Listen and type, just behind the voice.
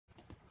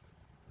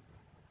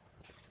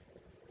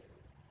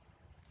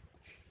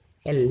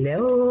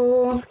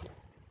Hello.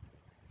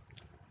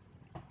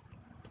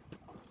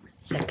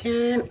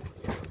 Second.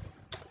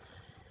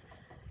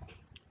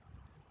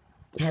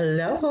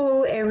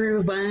 Hello,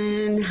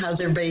 everyone.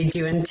 How's everybody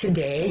doing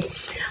today?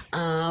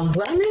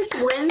 Wellness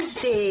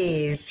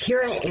Wednesdays.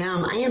 Here I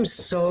am. I am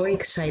so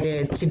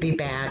excited to be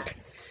back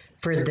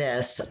for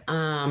this.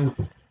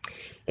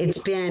 It's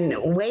been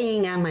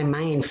weighing on my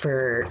mind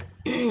for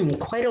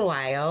quite a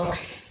while,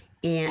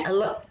 and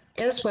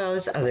as well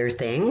as other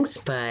things,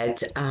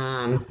 but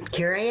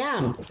here I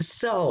am.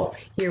 So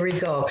here we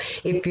go.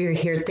 If you're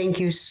here, thank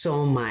you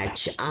so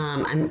much.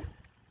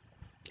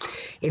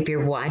 If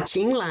you're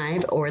watching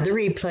live or the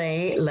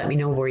replay, let me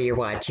know where you're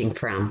watching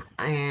from.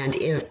 And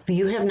if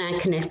you have not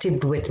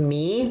connected with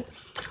me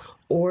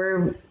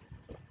or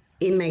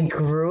in my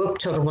group,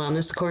 Total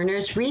Wellness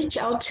Corners, reach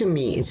out to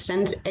me.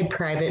 Send a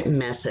private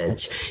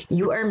message.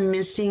 You are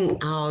missing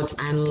out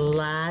on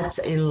lots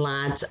and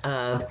lots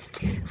of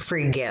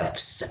free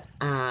gifts,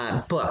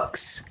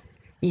 books.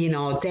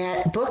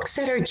 That books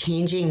that are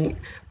changing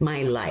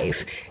my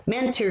life,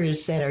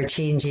 mentors that are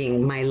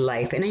changing my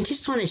life. And I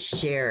just want to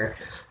share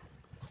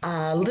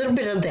a little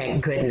bit of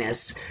that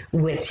goodness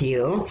with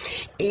you.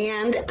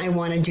 And I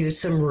want to do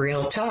some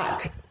real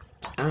talk.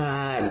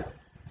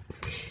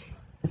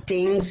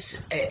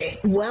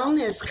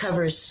 Wellness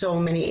covers so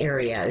many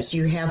areas.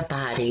 You have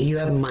body, you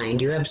have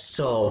mind, you have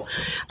soul.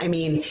 I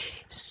mean,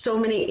 so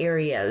many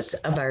areas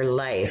of our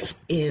life,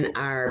 in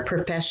our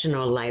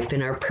professional life,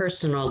 in our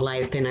personal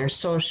life, in our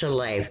social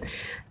life.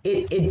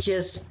 It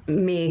just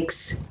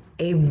makes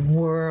a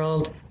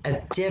world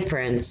of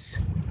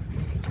difference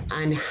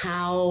on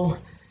how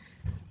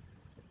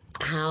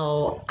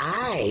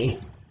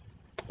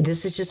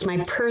this is just my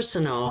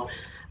personal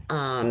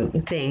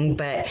thing,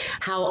 but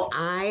how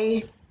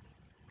I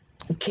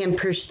can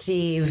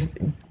perceive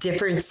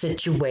different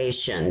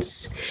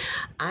situations.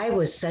 I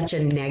was such a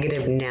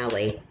negative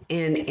Nelly,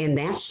 and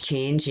that's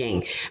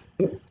changing.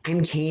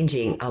 I'm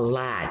changing a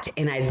lot,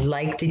 and I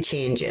like the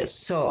changes.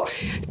 So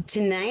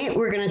tonight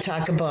we're going to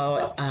talk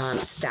about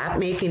stop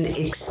making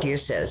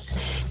excuses.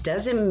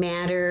 Doesn't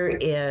matter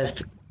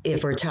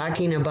if we're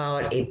talking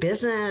about a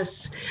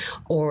business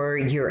or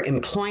your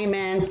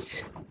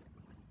employment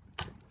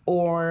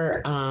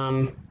or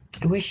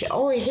I wish.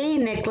 Oh, hey,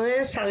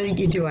 Nicholas, how are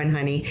you doing,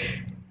 honey?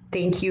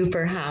 Thank you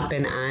for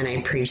hopping on. I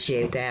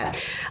appreciate that.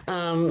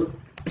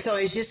 So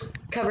I was just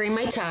covering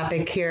my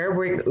topic here.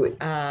 We're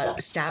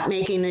stop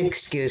making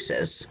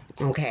excuses.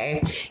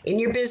 Okay, in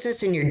your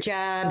business, in your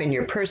job, in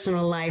your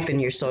personal life, in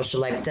your social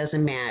life, it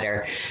doesn't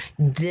matter.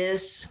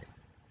 This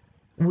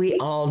we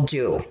all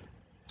do.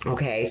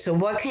 Okay, so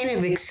what kind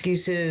of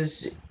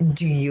excuses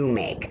do you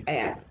make?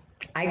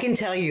 I can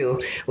tell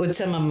you what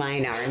some of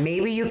mine are.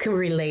 Maybe you can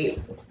relate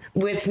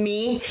with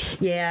me.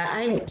 Yeah,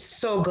 I'm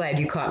so glad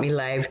you caught me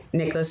live,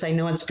 Nicholas. I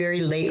know it's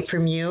very late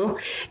from you.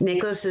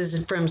 Nicholas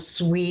is from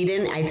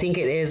Sweden. I think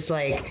it is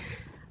like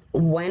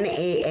 1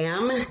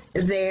 a.m.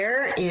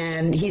 there,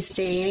 and he's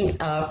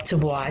staying up to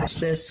watch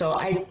this. So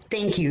I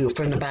thank you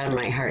from the bottom of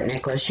my heart,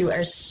 Nicholas. You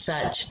are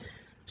such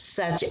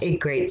a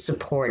great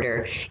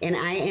supporter, and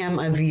I am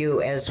of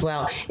you as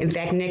well. In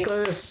fact,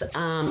 Nicholas,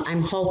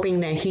 I'm hoping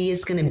that he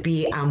is going to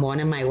be on one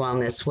of my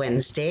Wellness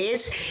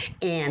Wednesdays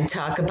and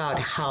talk about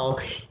how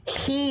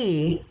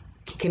he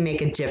can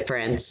make a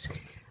difference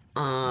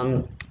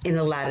in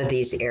a lot of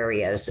these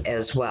areas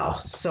as well.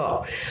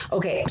 So,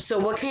 okay, so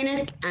I'm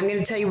going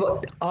to tell you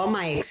what all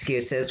my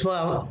excuses.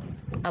 Well,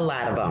 a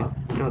lot of them.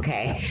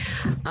 Okay.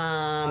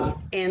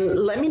 And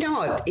let me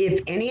know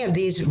if any of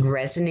these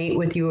resonate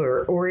with you,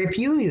 or if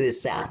you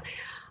use them.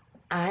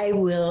 I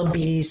will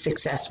be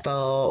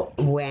successful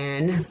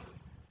when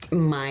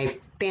my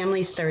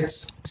family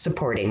starts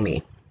supporting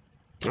me.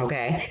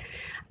 Okay.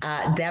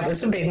 That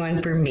was a big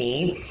one for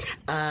me.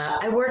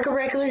 I work a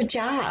regular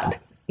job.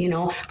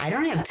 I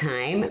don't have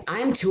time.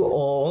 I'm too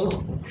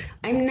old.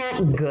 I'm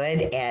not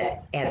good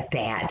at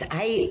that.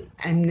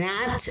 I'm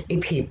not a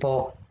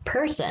people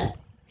person.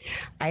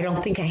 I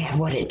don't think I have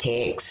what it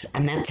takes.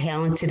 I'm not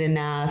talented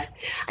enough.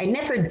 I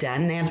never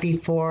done that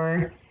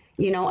before.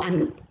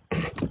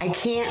 I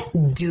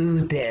can't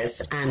do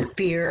this on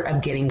fear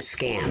of getting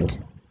scammed.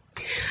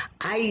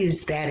 I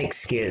used that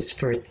excuse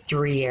for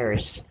 3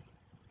 years.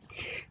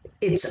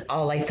 It's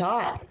all I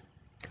thought.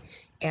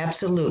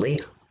 Absolutely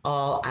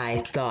all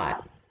I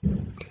thought.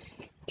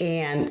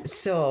 And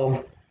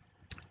so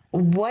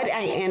what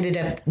I ended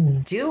up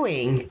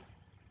doing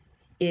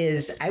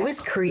is I was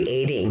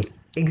creating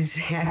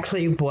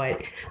exactly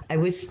what I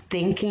was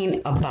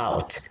thinking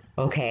about.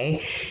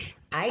 Okay.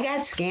 I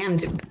got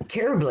scammed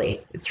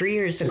terribly 3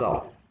 years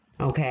ago.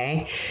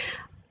 Okay.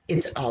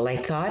 It's all I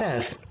thought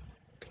of.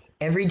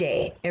 Every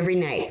day, every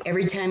night,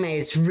 every time I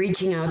was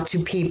reaching out to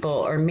people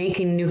or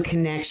making new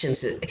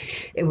connections,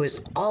 it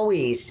was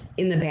always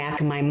in the back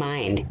of my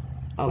mind.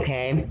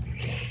 Okay.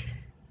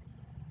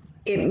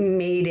 It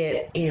made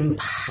it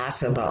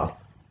impossible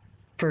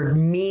for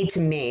me to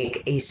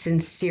make a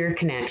sincere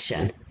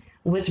connection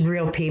with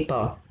real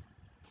people.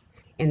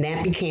 And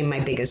that became my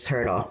biggest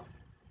hurdle.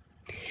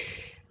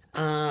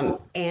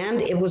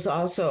 And it was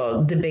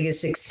also the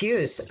biggest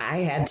excuse I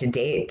had to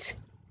date.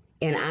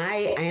 And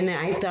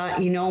I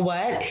thought, you know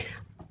what?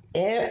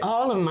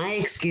 All of my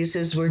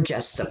excuses were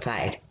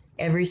justified,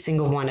 every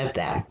single one of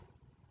them.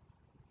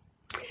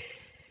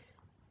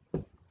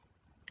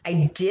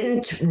 I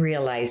didn't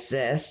realize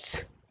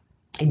this.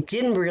 I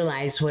didn't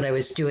realize what I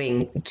was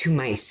doing to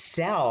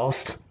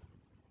myself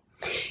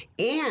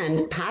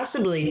and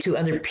possibly to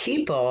other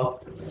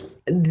people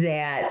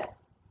that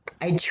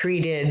I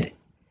treated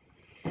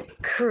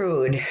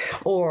crude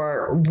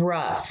or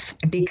rough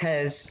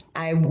because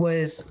I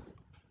was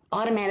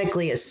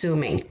automatically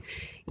assuming,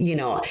 you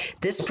know,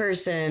 this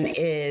person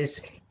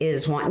is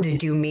wanting to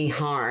do me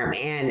harm,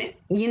 and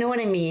you know what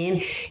I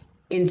mean.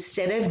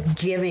 Instead of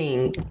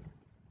giving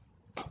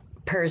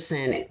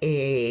person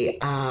a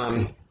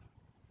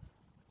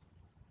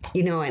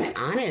an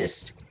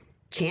honest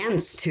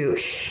chance to,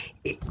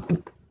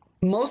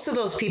 most of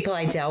those people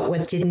I dealt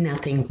with did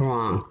nothing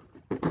wrong.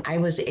 I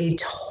was a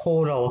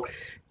total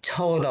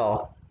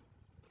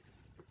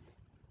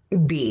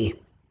B.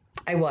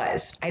 I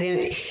was. I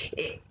didn't.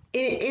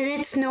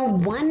 It's no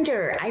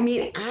wonder. I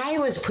mean, I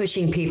was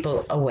pushing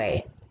people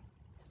away.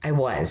 I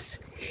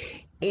was.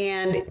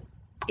 And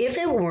if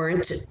it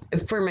weren't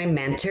for my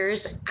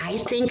mentors, I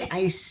think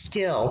I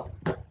still,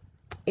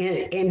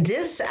 and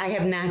this I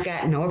have not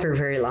gotten over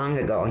very long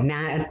ago,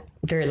 not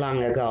very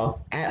long ago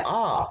at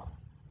all.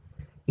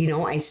 You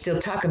know, I still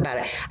talk about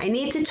it. I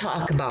need to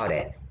talk about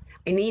it.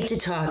 I need to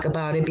talk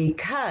about it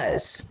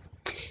because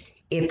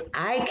if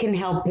I can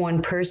help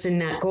one person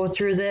not go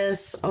through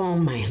this, oh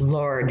my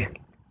Lord,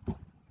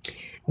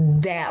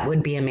 that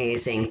would be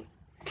amazing.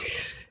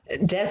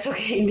 That's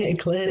okay,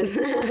 Nicholas.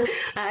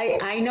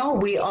 I know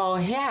we all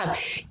have.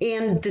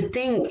 And the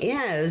thing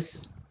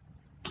is,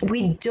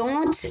 we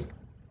don't,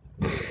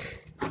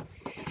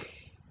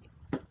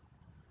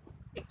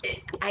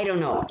 I don't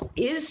know,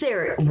 is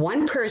there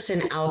one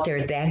person out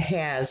there that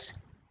has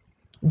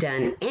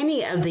done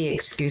any of the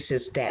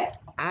excuses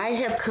that I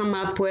have come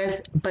up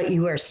with, but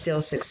you are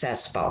still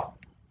successful?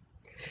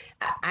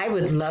 I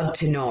would love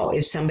to know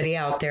if somebody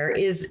out there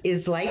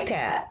is like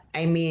that.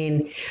 I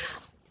mean,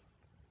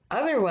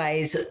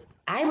 otherwise,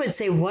 I would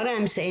say what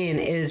I'm saying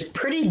is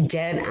pretty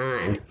dead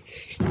on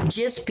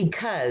just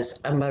because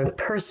of my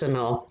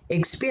personal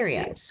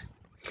experience.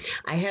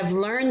 I have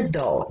learned,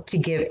 though, to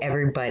give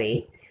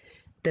everybody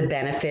the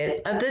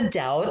benefit of the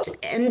doubt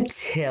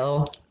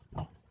until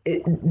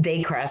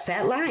they cross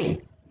that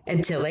line.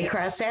 Until they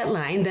cross that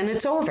line, then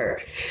it's over.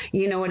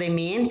 You know what I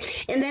mean?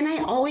 And then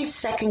I always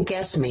second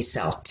guess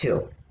myself,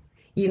 too.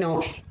 You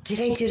know, did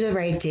I do the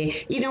right thing?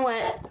 You know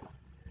what?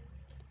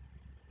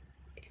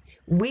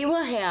 We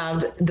will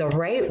have the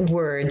right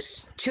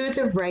words to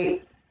the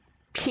right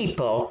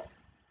people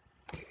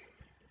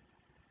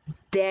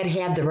that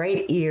have the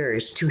right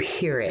ears to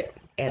hear it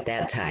at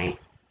that time.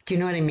 Do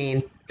you know what I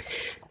mean?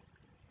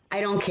 I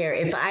don't care.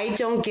 If I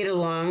don't get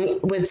along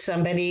with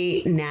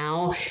somebody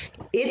now,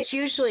 it's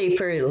usually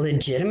for a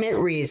legitimate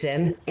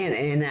reason,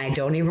 and I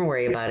don't even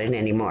worry about it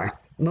anymore.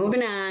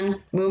 Moving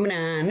on, moving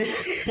on.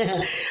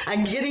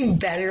 I'm getting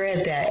better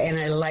at that, and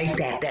I like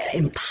that. That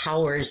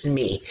empowers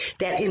me.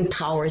 That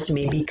empowers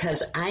me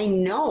because I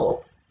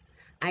know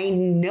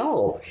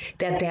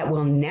that that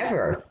will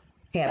never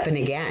happen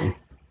again.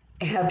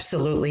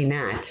 Absolutely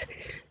not.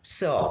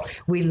 So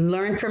we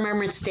learn from our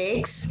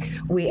mistakes.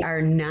 We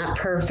are not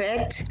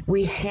perfect.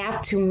 We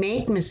have to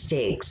make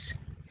mistakes.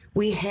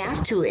 We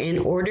have to in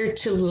order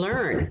to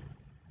learn.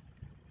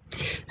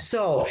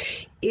 So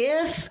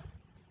if,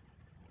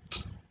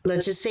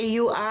 let's just say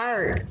you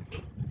have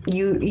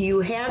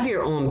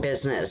your own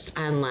business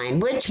online,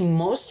 which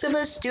most of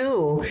us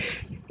do.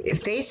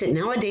 Face it,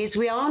 nowadays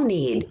we all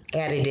need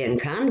added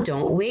income,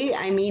 don't we?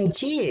 I mean,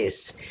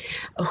 geez,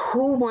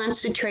 who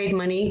wants to trade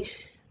money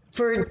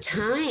for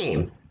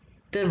time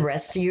the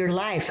rest of your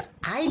life?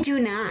 I do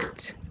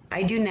not.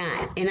 I do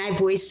not. And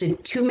I've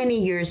wasted too many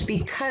years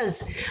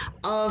because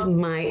of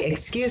my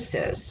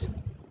excuses.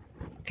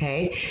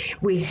 Okay?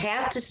 We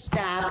have to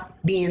stop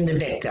being the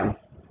victim.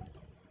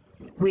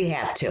 We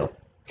have to.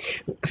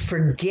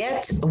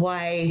 Forget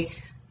why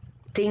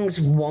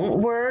things won't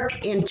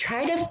work and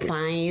try to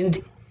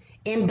find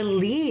and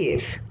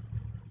believe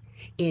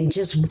in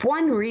just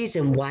one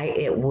reason why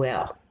it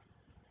will.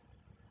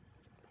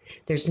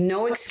 There's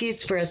no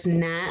excuse for us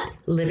not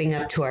living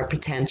up to our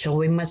potential.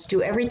 We must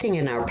do everything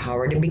in our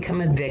power to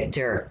become a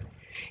victor,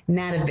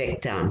 not a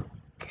victim.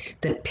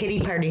 The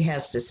pity party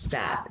has to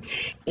stop.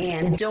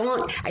 And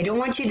I don't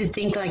want you to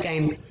think like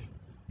I'm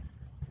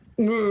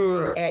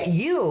at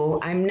you.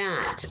 I'm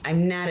not.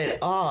 I'm not at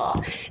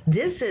all.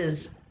 This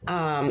is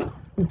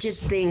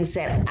just things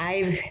that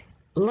I've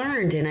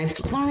learned, and I've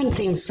learned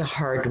things the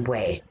hard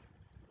way.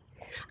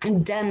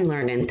 I'm done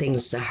learning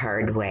things the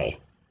hard way.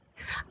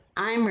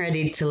 I'm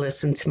ready to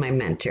listen to my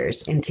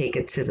mentors and take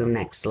it to the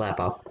next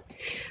level.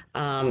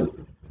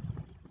 Um,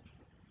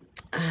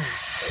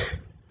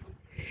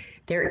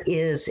 there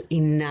is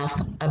enough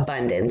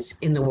abundance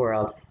in the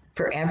world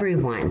for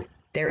everyone.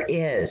 There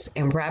is.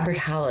 And Robert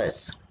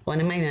Hollis One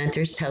of my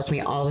mentors tells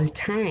me all the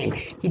time.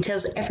 He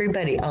tells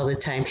everybody all the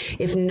time,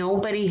 if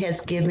nobody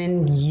has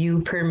given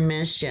you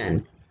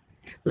permission,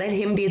 let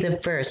him be the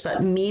first,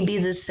 let me be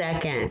the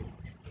second.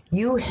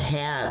 You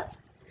have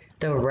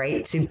the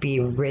right to be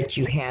rich.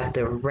 You have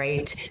the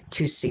right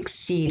to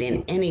succeed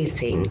in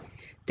anything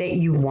that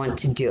you want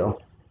to do.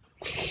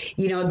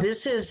 You know,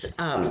 this is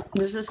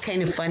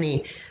kind of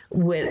funny.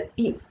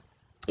 It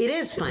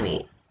is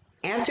funny.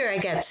 After I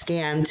got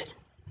scammed,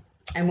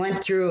 I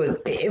went through.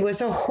 It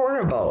was a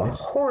horrible,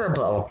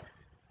 horrible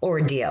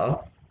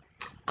ordeal.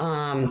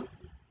 Um,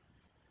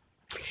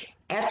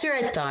 After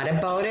I thought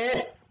about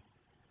it,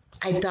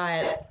 I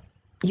thought,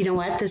 you know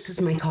what? This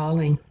is my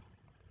calling.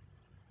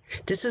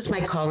 This is my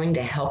calling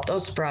to help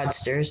those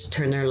fraudsters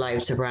turn their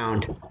lives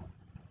around.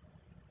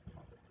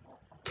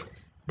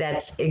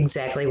 That's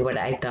exactly what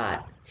I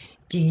thought.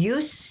 Do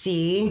you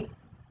see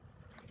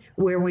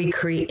where we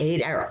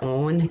create our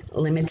own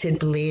limited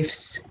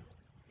beliefs?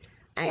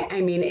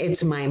 I mean,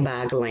 it's mind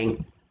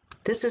boggling.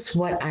 This is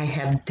what I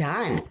have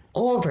done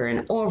over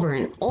and over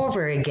and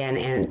over again,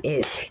 and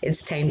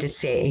it's time to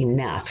say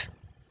enough.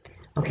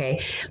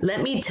 Okay,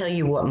 let me tell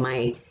you what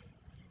my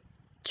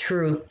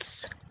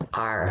truths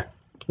are.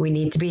 We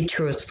need to be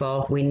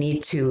truthful. We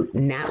need to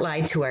not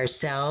lie to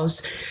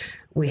ourselves.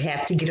 We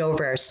have to get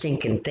over our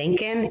stinking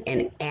thinking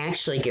and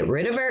actually get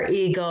rid of our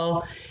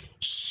ego.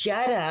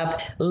 Shut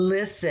up,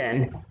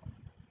 listen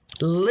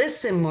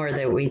more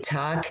than we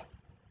talk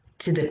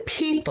to the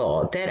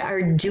people that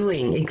are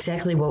doing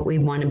exactly what we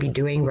want to be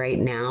doing right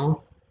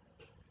now,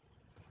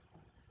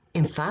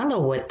 and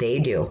follow what they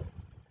do.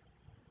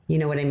 You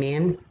know what I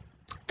mean?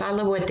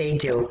 Follow what they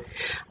do.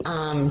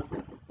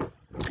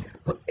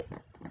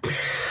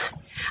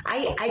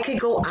 I could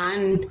go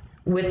on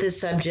with this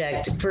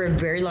subject for a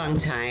very long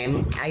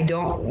time. I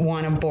don't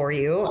want to bore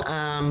you.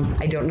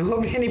 I don't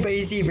know if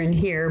anybody's even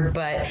here,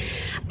 but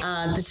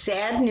the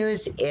sad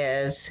news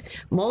is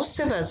most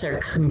of us are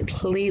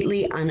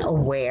completely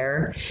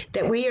unaware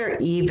that we are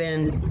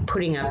even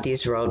putting up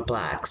these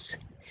roadblocks.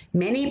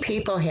 Many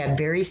people have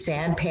very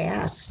sad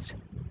pasts.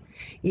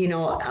 You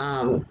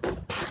know,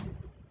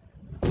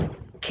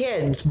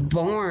 kids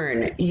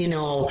born,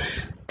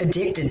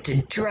 addicted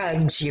to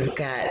drugs, you've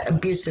got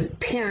abusive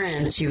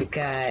parents, you've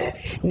got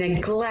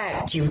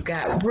neglect, you've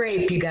got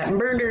rape, you've got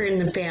murder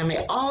in the family,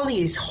 all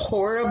these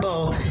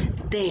horrible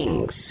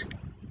things.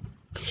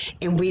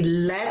 And we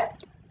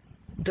let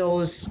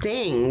those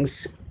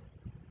things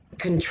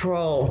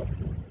control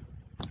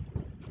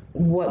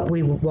what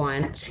we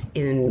want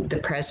in the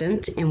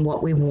present and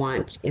what we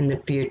want in the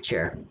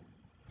future.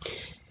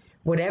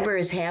 Whatever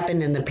has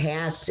happened in the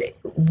past,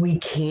 we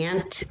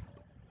can't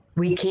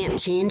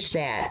change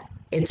that.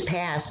 It's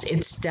past,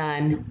 it's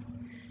done.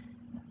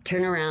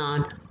 Turn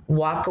around,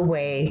 walk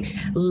away,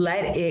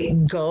 let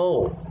it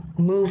go,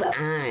 move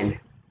on.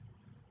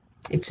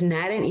 It's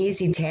not an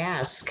easy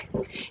task.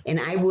 And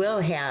I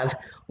will have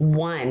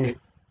one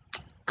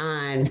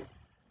on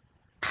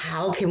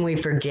how can we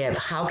forgive?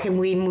 How can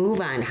we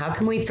move on? How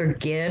can we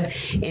forgive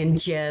and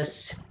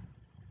just.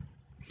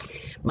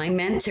 My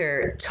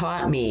mentor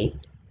taught me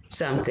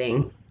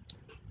something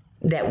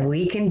that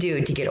we can do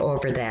to get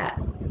over that.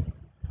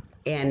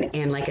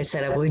 And like I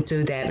said, I will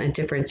do that in a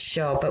different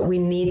show, but we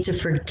need to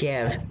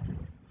forgive.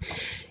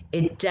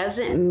 It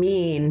doesn't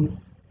mean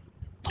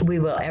we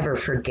will ever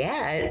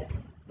forget,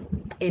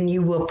 and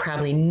you will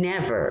probably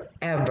never,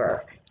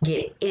 ever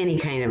get any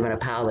kind of an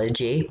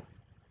apology.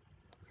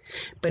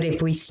 But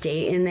if we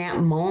stay in that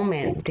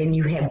moment, then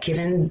you have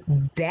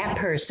given that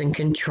person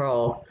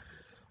control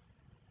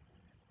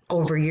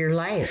over your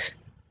life.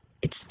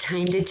 It's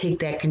time to take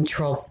that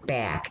control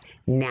back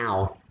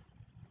now.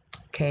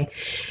 Okay.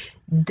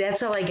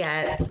 That's all I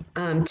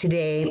got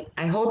today.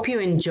 I hope you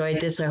enjoyed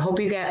this. I hope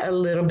you got a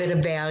little bit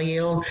of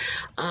value.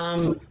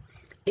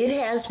 It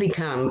has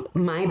become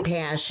my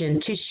passion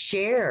to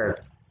share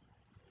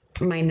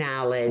my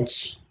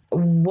knowledge,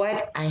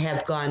 what I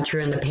have gone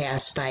through in the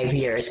past 5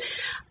 years.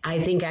 I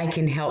think I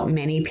can help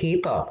many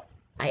people.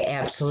 I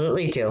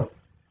absolutely do.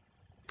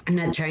 I'm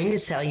not trying to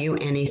sell you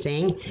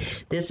anything.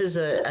 This is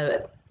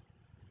a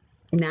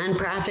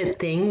nonprofit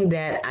thing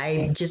that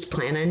I just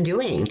plan on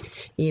doing,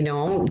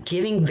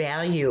 giving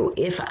value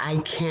if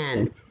I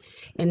can.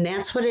 And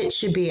that's what it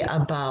should be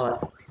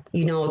about.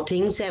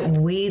 Things that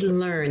we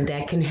learn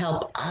that can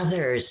help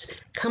others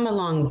come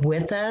along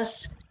with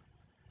us.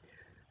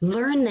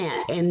 Learn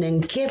that and then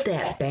give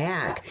that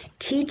back.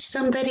 Teach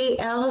somebody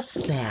else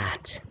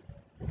that.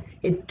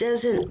 It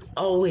doesn't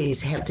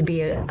always have to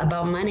be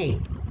about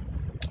money.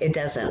 It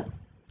doesn't.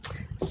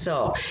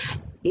 So,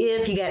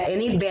 if you got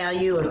any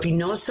value, or if you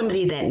know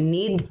somebody that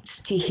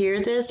needs to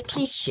hear this,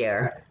 please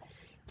share.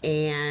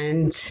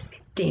 And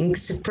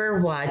thanks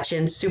for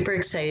watching. Super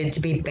excited to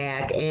be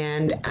back,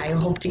 and I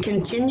hope to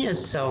continue.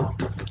 So,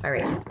 all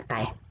right,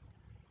 bye.